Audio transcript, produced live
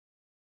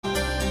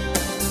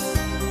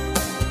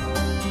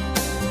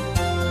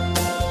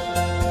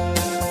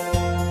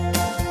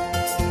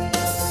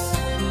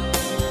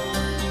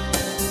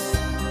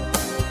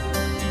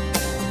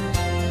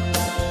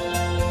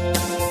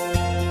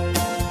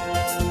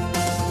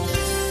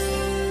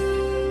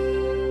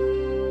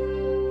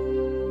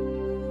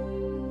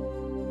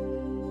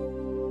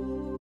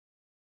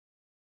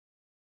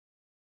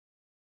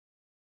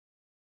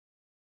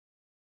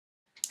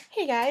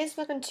Hey guys,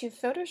 welcome to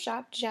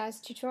Photoshop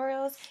Jazz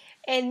Tutorials,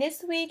 and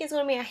this week is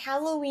going to be a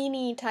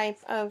Halloween-y type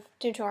of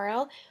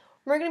tutorial.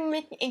 We're going to be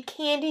making a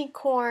candy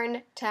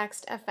corn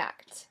text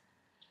effect.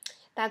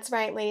 That's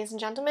right, ladies and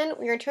gentlemen,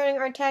 we are turning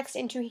our text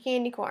into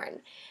candy corn.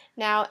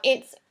 Now,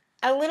 it's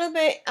a little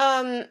bit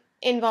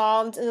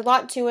involved, there's a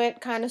lot to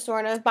it, kind of,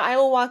 sort of, but I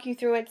will walk you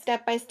through it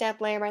step by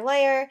step, layer by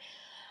layer.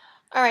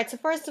 Alright, so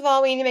first of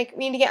all, we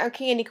need to get our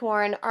candy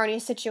corn already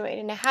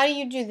situated. Now, how do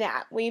you do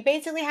that? Well, you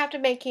basically have to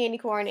make candy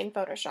corn in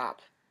Photoshop.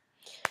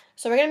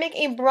 So we're going to make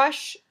a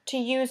brush to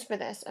use for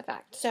this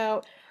effect.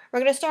 So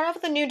we're going to start off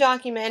with a new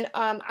document.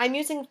 I'm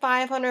using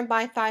 500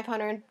 by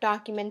 500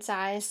 document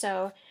size,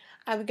 so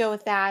I would go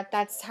with that.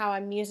 That's how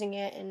I'm using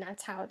it, and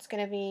that's how it's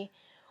going to be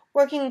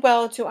working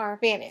well to our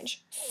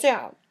advantage.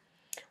 So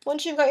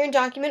once you've got your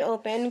document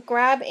open,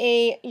 grab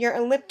your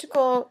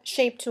elliptical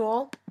shape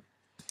tool,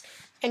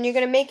 and you're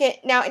going to make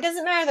it, now it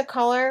doesn't matter the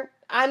color,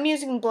 I'm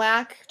using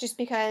black just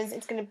because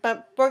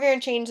but we're going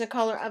to change the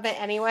color of it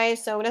anyway,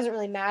 so it doesn't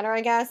really matter,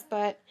 I guess,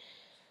 but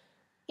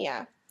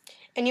yeah.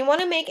 And you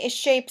want to make a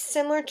shape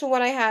similar to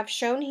what I have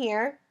shown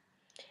here,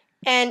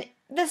 and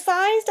the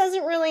size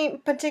doesn't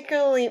really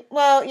particularly,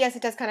 well, yes,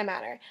 it does kind of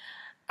matter,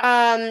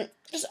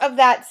 just of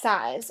that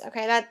size,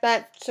 okay,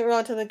 that's a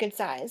relatively good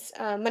size,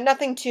 but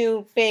nothing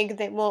too big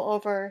that will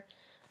over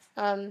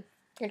your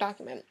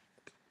document.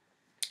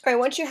 Alright,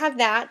 once you have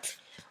that,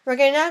 we're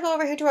going to now go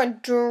over here to our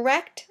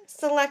direct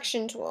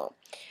selection tool.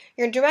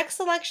 Your direct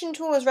selection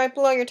tool is right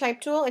below your type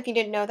tool, if you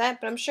didn't know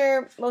that, but I'm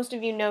sure most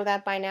of you know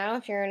that by now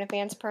if you're an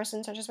advanced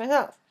person such as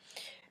myself.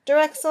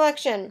 Direct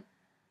selection.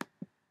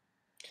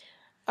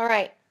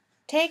 Alright,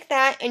 take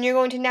that and you're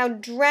going to now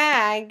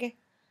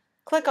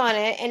click on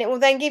it, and it will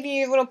then give you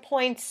your little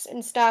points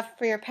and stuff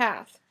for your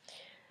path.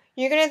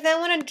 You're going to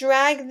then want to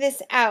drag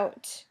this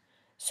out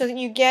so that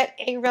you get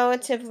a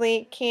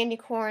relatively candy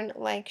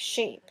corn-like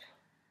shape.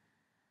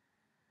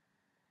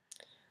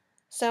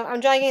 So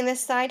I'm dragging this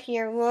side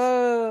here.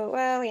 Whoa,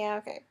 well, yeah,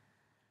 okay.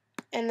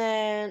 And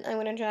then I'm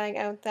going to drag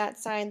out that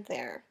side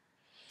there.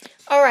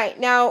 Alright,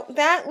 now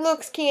that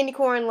looks candy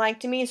corn-like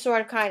to me,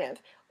 sort of, kind of.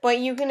 But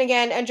you can,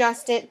 again,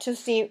 adjust it to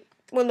see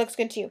what looks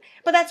good to you.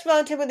 But that's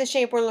relatively the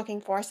shape we're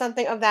looking for,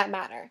 something of that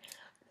matter.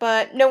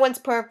 But no one's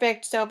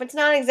perfect, so if it's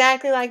not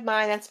exactly like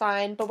mine, that's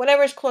fine. But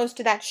whatever's close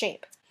to that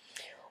shape.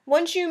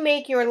 Once you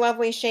make your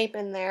lovely shape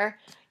in there,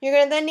 you're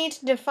going to then need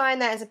to define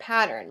that as a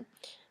pattern.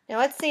 Now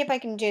let's see if I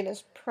can do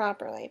this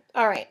properly.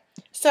 Alright,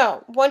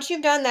 so once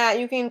you've done that,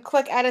 you can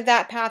click Edit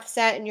that path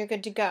set and you're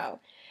good to go.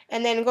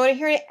 And then go to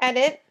here to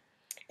Edit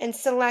and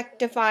select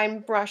Define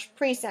Brush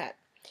Preset.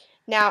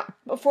 Now,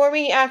 before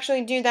we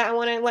actually do that, I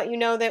want to let you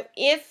know that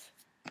if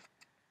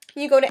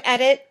you go to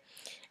Edit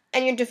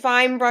and your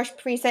Define Brush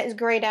Preset is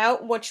grayed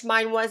out, which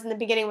mine was in the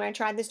beginning when I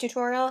tried this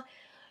tutorial,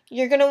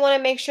 you're going to want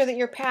to make sure that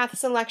your path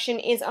selection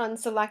is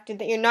unselected,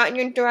 that you're not in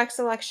your direct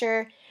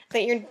selection,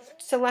 that your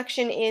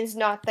selection is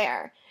not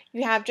there.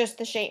 You have just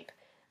the shape.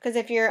 Because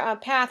if your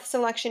path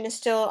selection is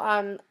still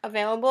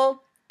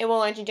available, it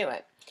won't let you do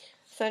it.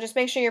 So just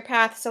make sure your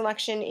path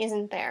selection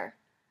isn't there,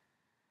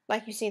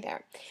 like you see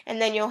there.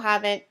 And then you'll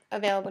have it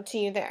available to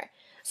you there.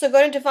 So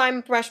go to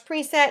Define Brush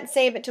Preset,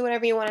 save it to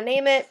whatever you want to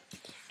name it,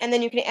 and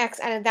then you can X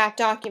out of that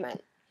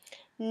document.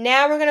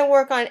 Now we're going to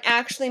work on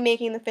actually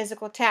making the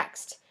physical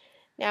text.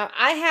 Now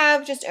I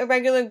have just a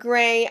regular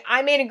gray,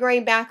 I made a gray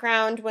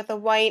background with a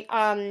white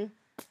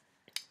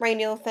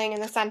radial thing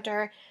in the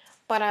center.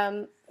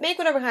 But make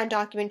whatever kind of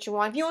document you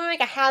want. If you want to make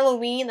a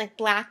Halloween, like,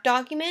 black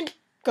document,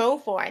 go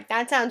for it.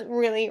 That sounds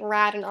really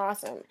rad and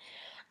awesome.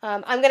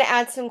 I'm going to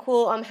add some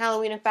cool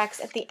Halloween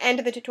effects at the end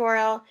of the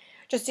tutorial,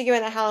 just to give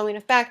it that Halloween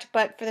effect,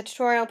 but for the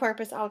tutorial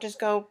purpose, I'll just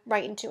go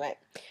right into it.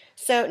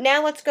 So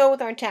now let's go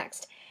with our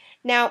text.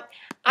 Now,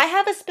 I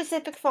have a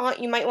specific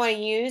font you might want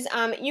to use.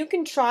 You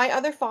can try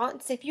other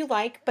fonts if you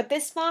like, but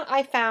this font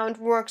I found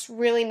works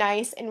really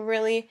nice and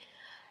really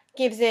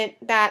gives it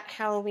that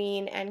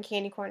Halloween and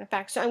candy corn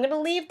effect. So I'm going to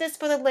leave this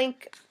for the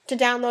link to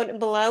download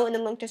below in the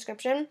link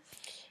description,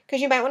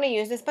 because you might want to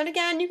use this. But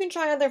again, you can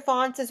try other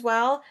fonts as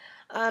well.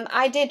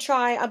 I did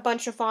try a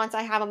bunch of fonts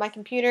I have on my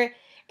computer,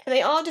 and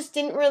they all just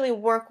didn't really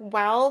work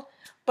well.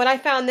 But I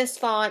found this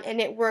font,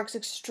 and it works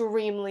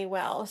extremely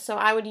well. So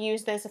I would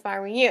use this if I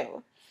were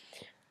you.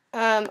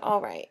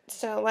 Alright,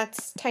 so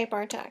let's type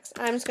our text.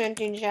 I'm just going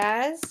to do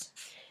Jazz.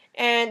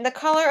 And the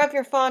color of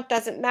your font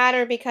doesn't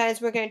matter because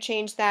we're going to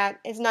change that.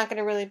 It's not going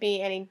to really be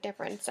any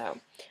different. So,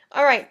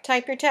 alright,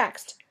 type your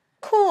text.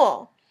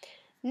 Cool.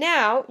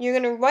 Now, you're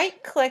going to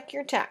right-click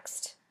your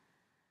text.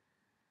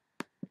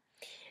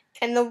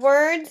 And the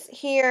words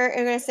here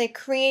are going to say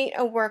create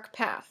a work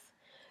path.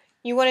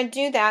 You want to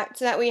do that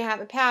so that way you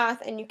have a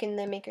path and you can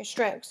then make your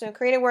stroke. So,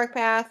 create a work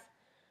path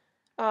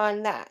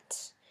on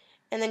that.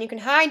 And then you can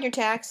hide your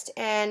text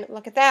and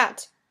look at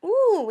that.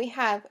 Ooh, we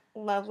have a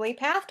lovely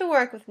path to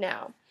work with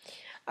now.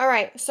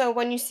 Alright, so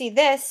when you see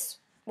this,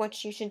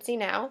 which you should see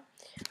now,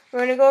 we're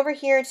going to go over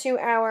here to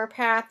our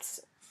paths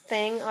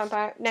thing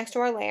next to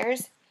our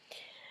layers.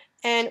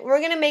 And we're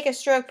going to make a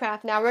stroke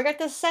path. Now, we're going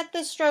to set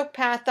the stroke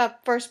path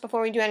up first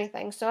before we do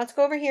anything. So let's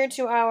go over here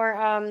to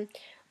our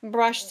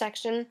brush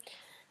section.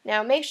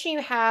 Now, make sure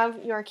you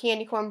have your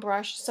candy corn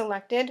brush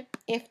selected.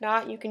 If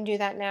not, you can do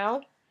that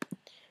now.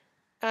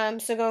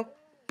 So go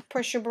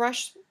push your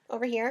brush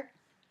over here.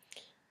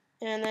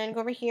 And then go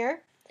over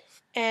here.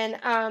 And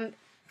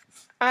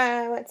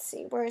let's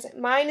see, where is it?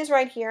 Mine is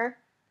right here.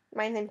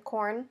 Mine's in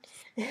corn.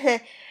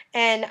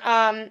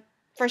 And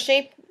for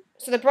shape,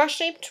 so the brush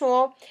shape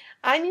tool,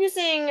 I'm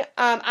using,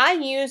 I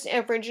used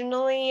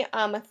originally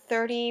a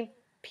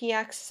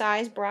 30px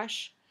size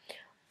brush,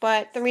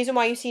 but the reason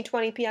why you see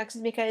 20px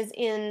is because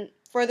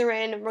further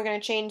in, we're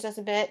going to change this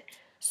a bit.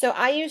 So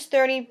I used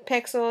 30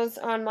 pixels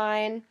on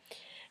mine,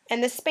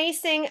 and the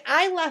spacing,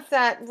 I left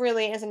that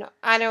really as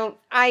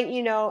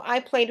I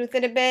played with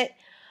it a bit.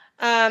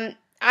 I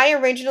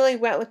originally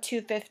went with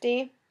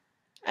 250,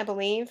 I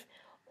believe,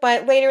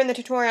 but later in the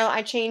tutorial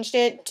I changed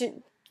it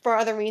for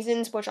other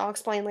reasons, which I'll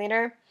explain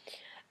later.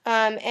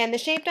 And the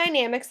shape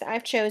dynamics that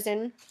I've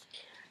chosen,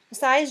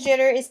 size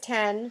jitter is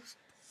 10.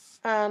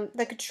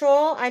 The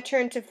control I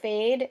turned to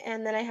fade,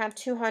 and then I have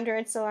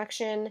 200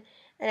 selection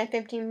and a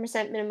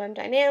 15% minimum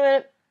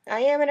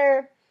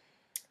diameter.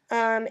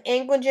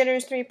 Angle jitter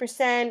is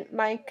 3%.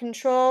 My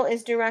control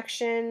is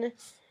direction,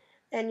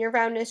 and your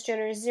roundness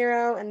jitter is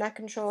 0, and that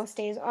control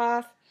stays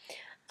off.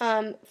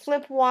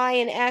 Flip Y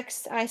and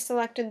X, I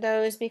selected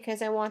those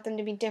because I want them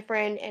to be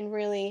different and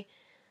really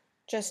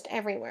just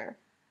everywhere.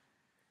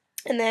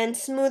 And then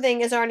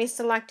smoothing is already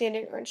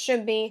selected, or it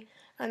should be.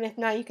 If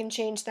not, you can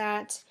change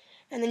that.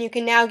 And then you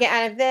can now get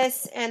out of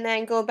this and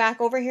then go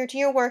back over here to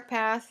your work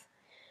path.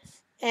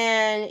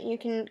 And you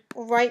can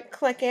right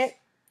click it.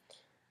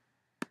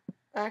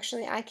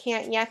 Actually, I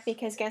can't yet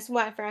because guess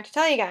what? I forgot to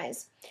tell you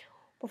guys.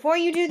 Before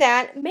you do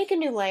that, make a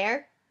new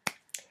layer.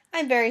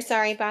 I'm very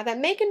sorry about that.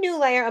 Make a new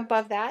layer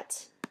above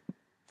that.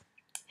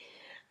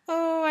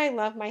 Oh, I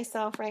love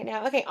myself right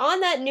now. Okay, on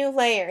that new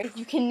layer,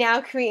 you can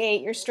now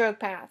create your stroke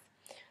path.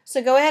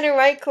 So go ahead and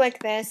right-click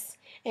this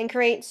and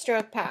create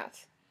stroke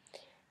path.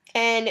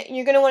 And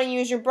you're going to want to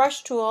use your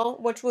brush tool,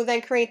 which will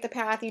then create the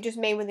path you just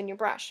made within your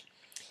brush.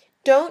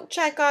 Don't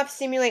check off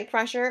simulate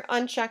pressure.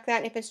 Uncheck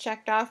that if it's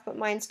checked off, but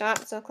mine's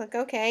not, so click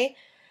OK.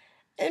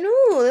 And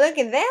ooh, look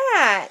at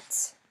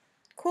that!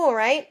 Cool,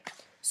 right?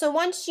 So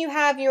once you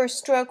have your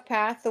stroke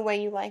path the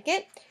way you like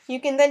it, you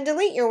can then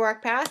delete your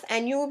work path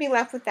and you will be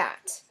left with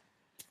that.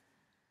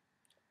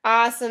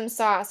 Awesome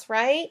sauce,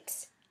 right?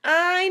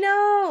 I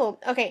know!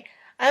 Okay,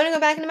 I'm going to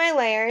go back into my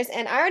layers,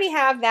 and I already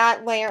have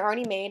that layer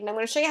already made, and I'm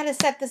going to show you how to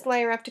set this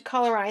layer up to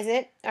colorize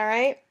it,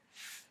 alright?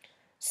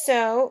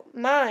 So,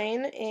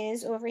 mine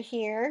is over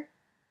here.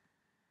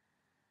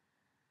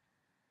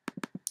 I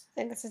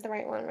think this is the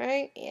right one,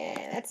 right?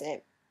 Yeah, that's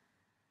it.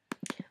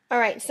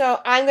 Alright, so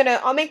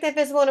I'll make that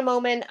visible in a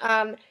moment.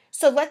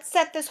 So let's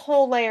set this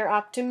whole layer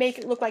up to make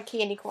it look like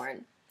candy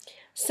corn.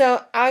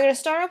 So I'm going to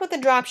start off with the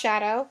drop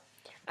shadow.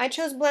 I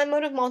chose blend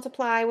mode of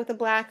multiply with a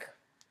black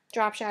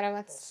drop shadow,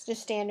 that's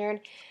just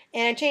standard.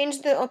 And I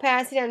changed the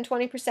opacity down to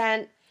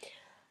 20%.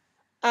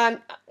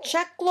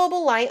 Check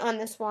global light on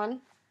this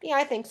one. Yeah,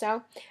 I think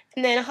so.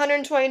 And then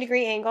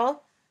 120-degree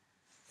angle.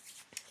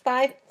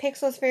 5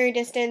 pixels for your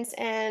distance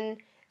and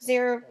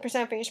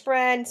 0% for your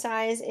spread.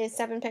 Size is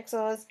 7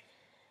 pixels.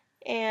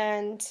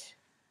 And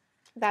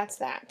that's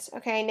that.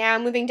 Okay, now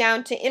moving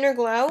down to inner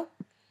glow.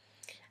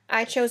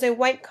 I chose a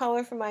white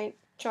color for my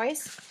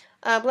choice.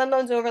 Blend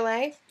mode's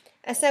overlay.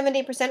 A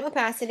 70%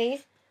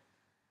 opacity.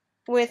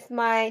 With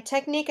my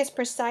technique is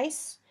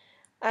precise.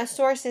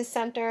 Source is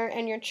center,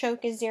 and your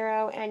choke is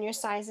 0, and your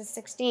size is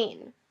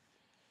 16.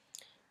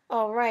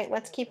 Alright,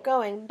 let's keep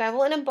going.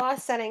 Bevel and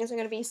emboss settings are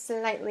going to be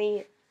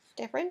slightly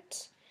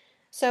different.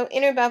 So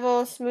inner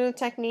bevel, smooth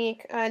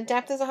technique,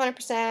 depth is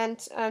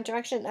 100%,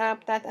 direction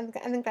up, I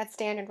think that's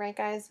standard, right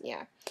guys?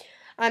 Yeah.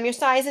 Your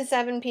size is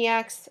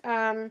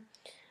 7px.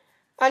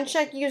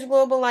 Uncheck use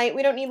global light.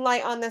 We don't need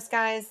light on this,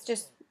 guys.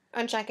 Just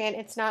uncheck it.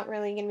 It's not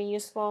really going to be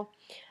useful.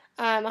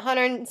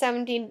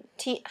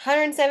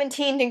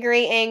 117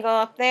 degree angle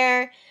up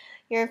there.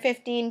 Your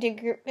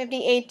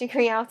 58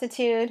 degree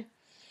altitude.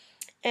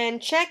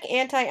 And check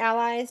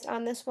anti-aliased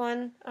on this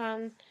one.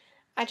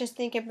 I just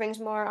think it brings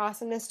more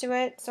awesomeness to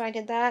it, so I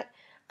did that.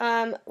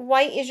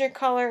 White is your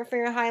color for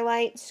your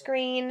highlight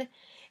screen.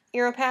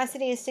 Your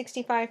opacity is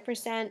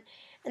 65%.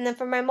 And then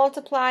for my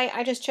multiply,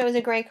 I just chose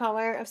a gray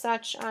color of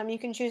such. You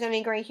can choose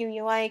any gray hue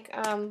you like,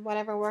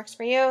 whatever works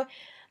for you.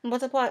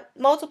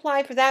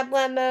 Multiply for that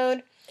blend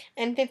mode,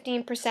 and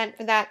 15%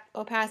 for that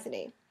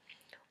opacity.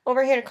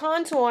 Over here to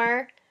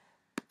contour,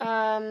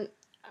 it's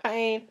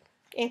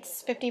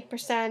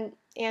 50%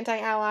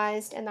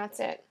 anti-aliased, and that's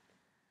it.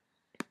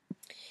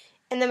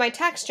 And then my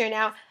texture.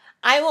 Now,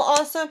 I will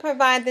also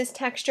provide this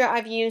texture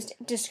I've used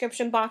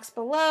description box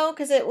below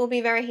because it will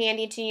be very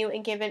handy to you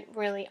and give it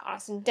really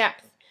awesome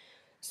depth.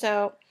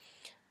 So,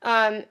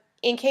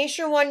 in case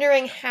you're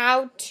wondering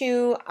how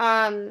to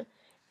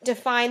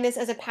define this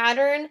as a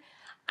pattern,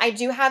 I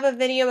do have a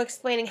video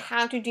explaining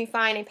how to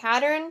define a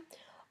pattern,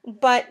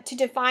 but to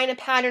define a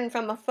pattern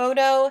from a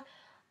photo,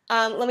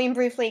 Let me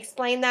briefly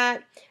explain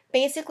that.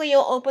 Basically,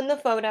 you'll open the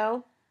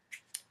photo,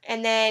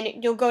 and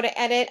then you'll go to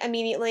edit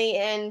immediately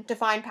and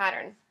define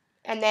pattern.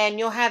 And then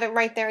you'll have it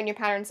right there in your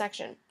pattern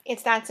section.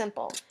 It's that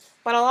simple.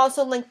 But I'll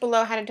also link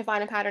below how to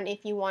define a pattern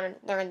if you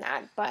want to learn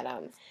that. But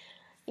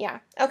yeah.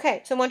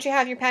 Okay, so once you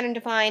have your pattern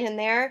defined in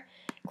there,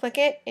 click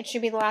it. It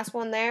should be the last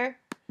one there.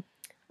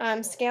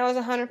 Scale is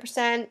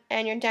 100%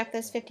 and your depth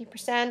is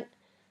 50%.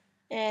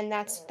 And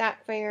that's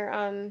that for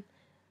your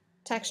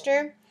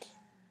texture.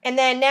 And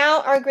then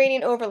now our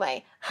gradient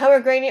overlay. Our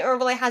gradient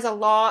overlay has a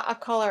lot of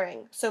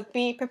coloring, so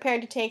be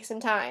prepared to take some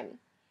time.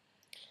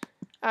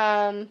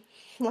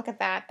 Look at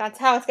that. That's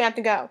how it's going to have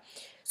to go.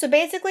 So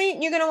basically,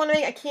 you're going to want to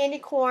make a candy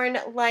corn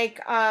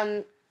like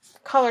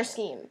color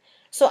scheme.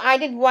 So I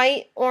did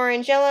white,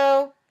 orange,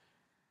 yellow,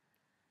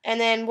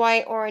 and then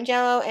white, orange,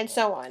 yellow, and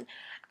so on.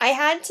 I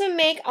had to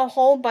make a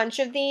whole bunch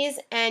of these,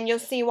 and you'll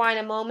see why in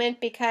a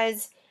moment,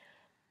 because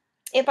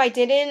if I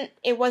didn't,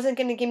 it wasn't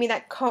going to give me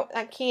that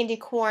candy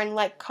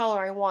corn-like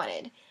color I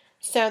wanted.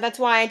 So that's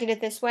why I did it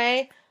this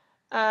way.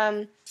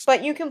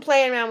 But you can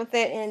play around with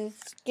it and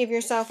give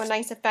yourself a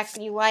nice effect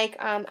that you like.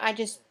 I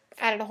just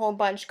added a whole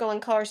bunch, going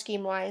color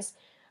scheme-wise.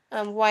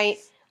 White,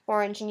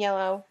 orange, and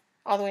yellow,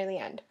 all the way to the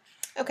end.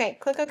 Okay,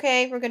 click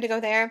OK. We're good to go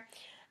there.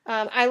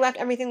 I left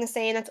everything the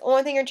same. That's the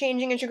only thing you're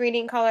changing is your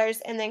gradient colors.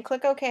 And then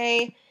click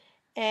OK,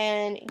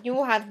 and you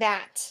will have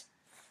that.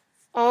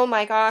 Oh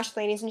my gosh,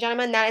 ladies and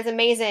gentlemen, that is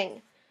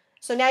amazing.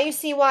 So now you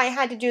see why I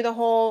had to do a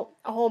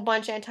whole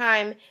bunch at a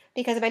time,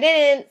 because if I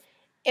didn't,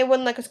 it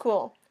wouldn't look as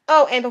cool.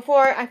 Oh, and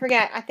before I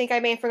forget, I think I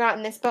may have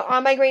forgotten this, but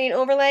on my gradient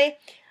overlay,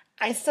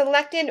 I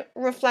selected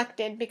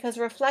reflected because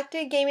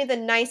reflected gave me the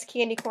nice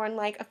candy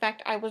corn-like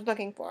effect I was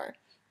looking for.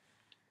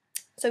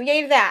 So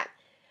yay to that.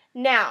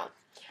 Now,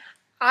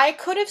 I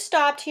could have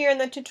stopped here in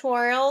the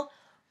tutorial,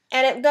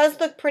 and it does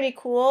look pretty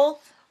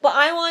cool, but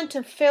I want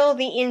to fill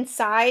the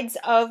insides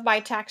of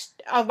my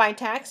text.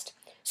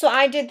 So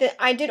I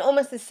did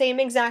almost the same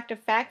exact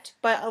effect,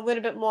 but a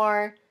little bit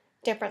more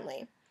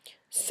differently.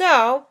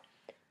 So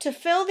to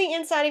fill the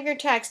inside of your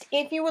text,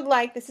 if you would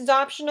like, this is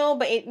optional,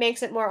 but it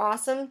makes it more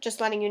awesome, just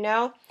letting you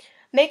know.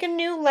 Make a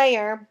new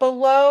layer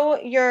below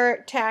your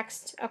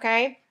text,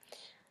 okay?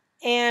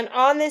 And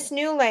on this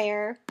new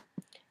layer,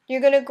 you're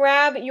going to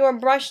grab your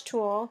brush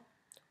tool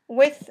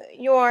with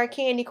your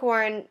candy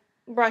corn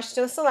brush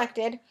still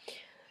selected.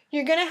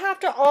 You're going to have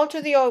to alter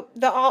you're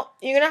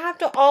going to have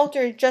to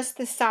alter just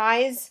the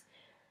size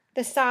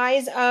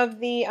of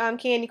the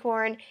candy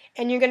corn,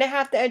 and you're going to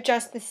have to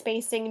adjust the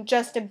spacing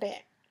just a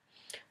bit.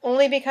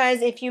 Only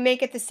because if you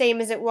make it the same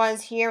as it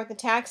was here with the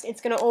text, it's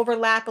going to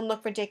overlap and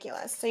look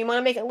ridiculous. So you want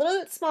to make it a little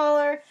bit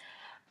smaller.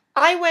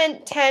 I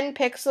went 10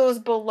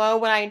 pixels below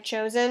what I had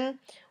chosen,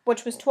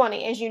 which was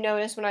 20, as you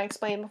noticed when I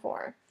explained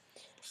before.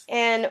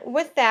 And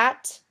with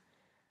that,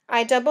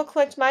 I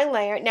double-clicked my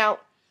layer. Now,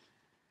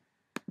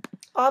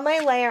 on my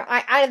layer,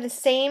 I added the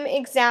same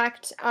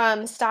exact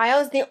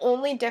styles. The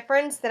only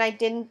difference that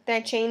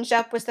I changed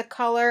up was the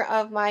color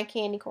of my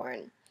candy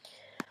corn.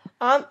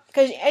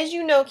 Because as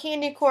you know,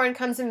 candy corn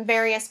comes in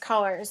various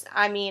colors.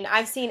 I mean,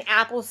 I've seen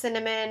apple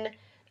cinnamon,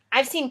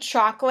 I've seen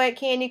chocolate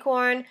candy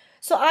corn.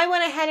 So I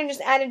went ahead and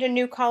just added a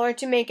new color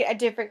to make it a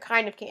different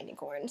kind of candy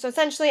corn. So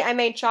essentially, I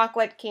made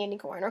chocolate candy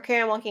corn or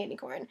caramel candy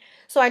corn.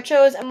 So I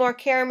chose a more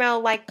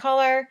caramel-like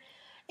color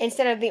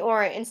instead of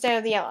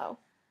the yellow.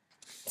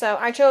 So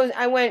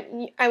I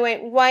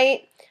went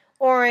white,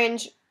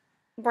 orange,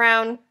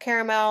 brown,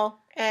 caramel,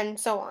 and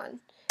so on.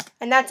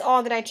 And that's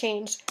all that I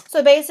changed.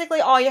 So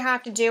basically all you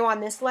have to do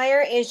on this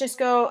layer is just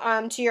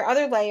go to your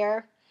other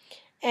layer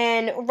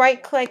and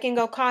right click and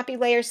go copy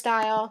layer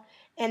style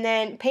and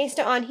then paste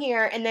it on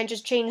here and then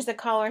just change the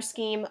color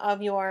scheme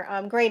of your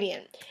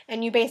gradient.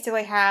 And you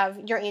basically have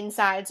your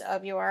insides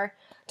of your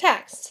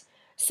text.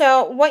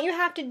 So what you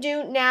have to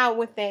do now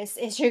with this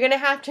is you're going to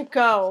have to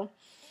go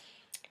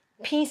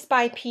piece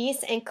by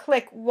piece and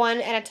click one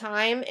at a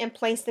time and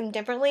place them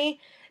differently,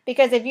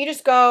 because if you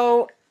just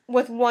go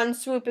with one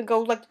swoop and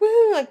go like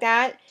woo like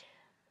that,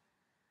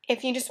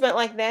 if you just went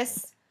like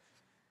this,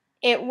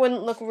 it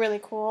wouldn't look really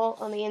cool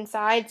on the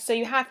inside. So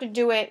you have to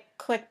do it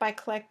click by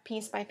click,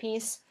 piece by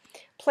piece,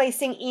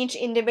 placing each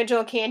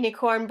individual candy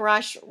corn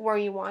brush where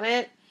you want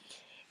it.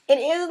 It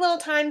is a little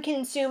time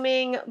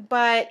consuming,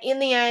 but in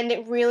the end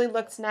it really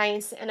looks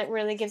nice and it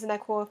really gives it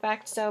that cool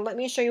effect. So let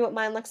me show you what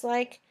mine looks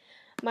like.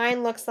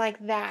 Mine looks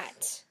like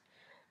that.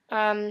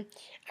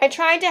 I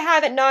tried to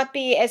have it not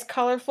be as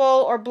colorful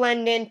or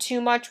blend in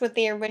too much with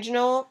the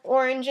original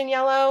orange and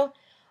yellow,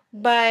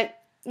 but,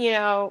 you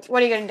know,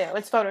 what are you going to do?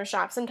 It's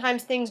Photoshop.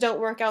 Sometimes things don't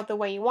work out the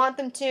way you want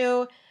them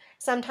to.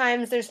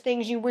 Sometimes there's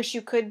things you wish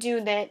you could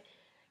do that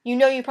you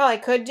know you probably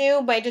could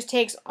do, but it just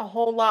takes a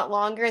whole lot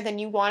longer than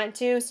you want it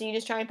to, so you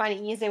just try and find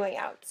an easy way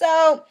out.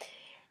 So,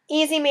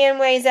 easy man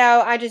ways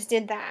out, I just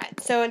did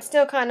that. So it's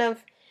still kind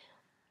of,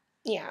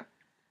 yeah.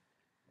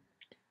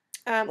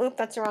 Oop,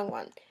 that's the wrong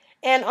one.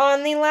 And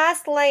on the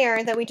last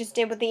layer that we just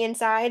did with the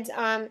insides,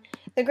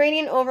 the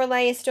gradient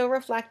overlay is still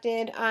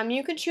reflected.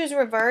 You could choose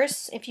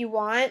reverse if you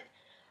want.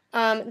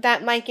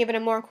 That might give it a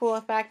more cool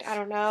effect, I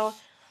don't know.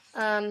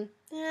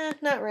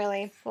 Not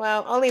really.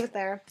 Well, I'll leave it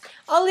there.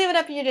 I'll leave it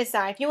up to you to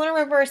decide. If you want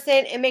to reverse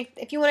it and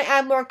if you want to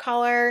add more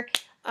color,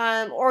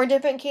 or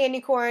different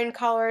candy corn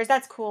colors,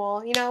 that's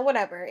cool. You know,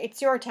 whatever.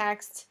 It's your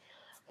text.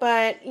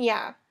 But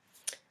yeah.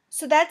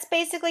 So that's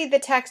basically the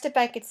text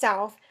effect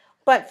itself.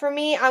 But for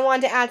me, I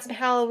wanted to add some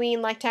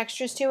Halloween-like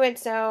textures to it.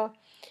 So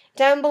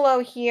down below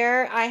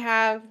here, I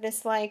have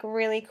this like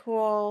really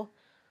cool,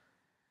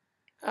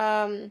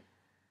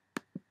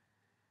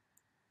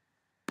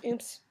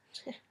 oops.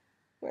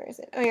 Where is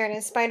it? Oh, here it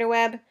is, spider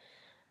web.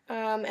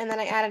 And then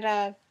I added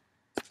a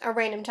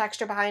random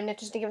texture behind it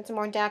just to give it some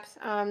more depth.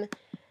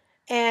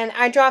 And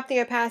I dropped the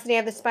opacity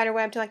of the spider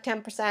web to like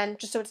 10%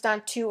 just so it's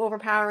not too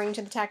overpowering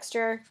to the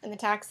texture and the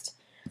text.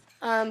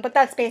 But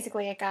that's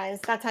basically it, guys.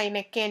 That's how you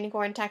make candy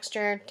corn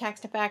texture,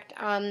 text effect.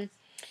 And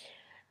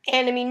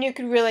I mean, you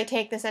could really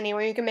take this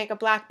anywhere. You can make a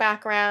black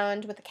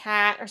background with a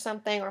cat or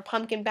something, or a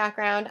pumpkin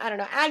background. I don't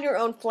know. Add your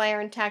own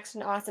flair and text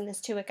and awesomeness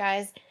to it,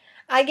 guys.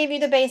 I give you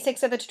the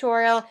basics of the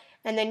tutorial,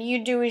 and then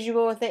you do as you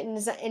will with it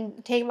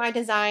and take my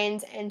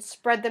designs and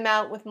spread them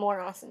out with more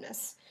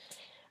awesomeness.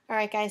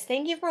 Alright, guys.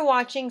 Thank you for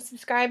watching,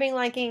 subscribing,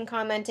 liking, and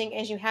commenting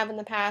as you have in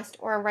the past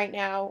or right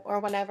now or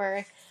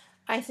whenever.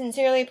 I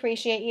sincerely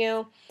appreciate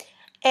you.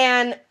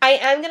 And I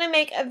am going to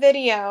make a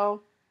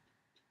video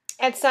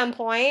at some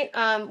point,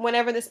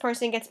 whenever this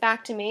person gets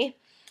back to me.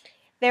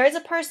 There is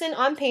a person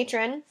on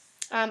Patreon,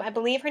 I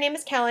believe her name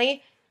is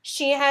Kelly.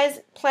 She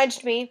has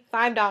pledged me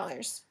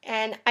 $5,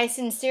 and I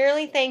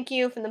sincerely thank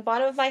you from the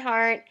bottom of my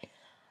heart,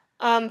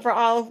 for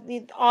all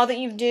that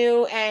you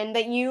do, and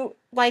that you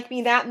like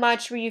me that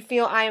much, where you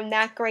feel I am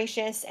that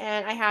gracious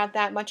and I have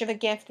that much of a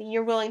gift that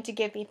you're willing to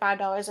give me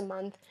 $5 a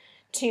month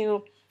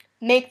to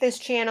make this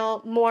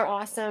channel more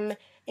awesome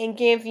and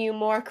give you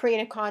more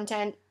creative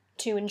content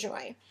to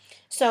enjoy.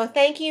 So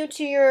thank you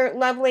to your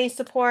lovely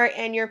support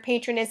and your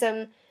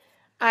patronism.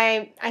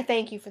 I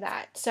thank you for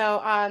that.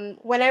 So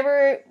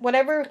whatever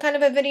kind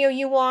of a video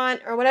you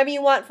want, or whatever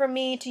you want from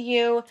me to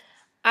you,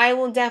 I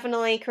will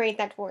definitely create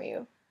that for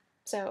you.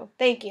 So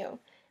thank you.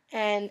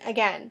 And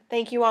again,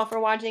 thank you all for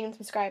watching and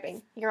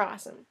subscribing. You're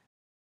awesome.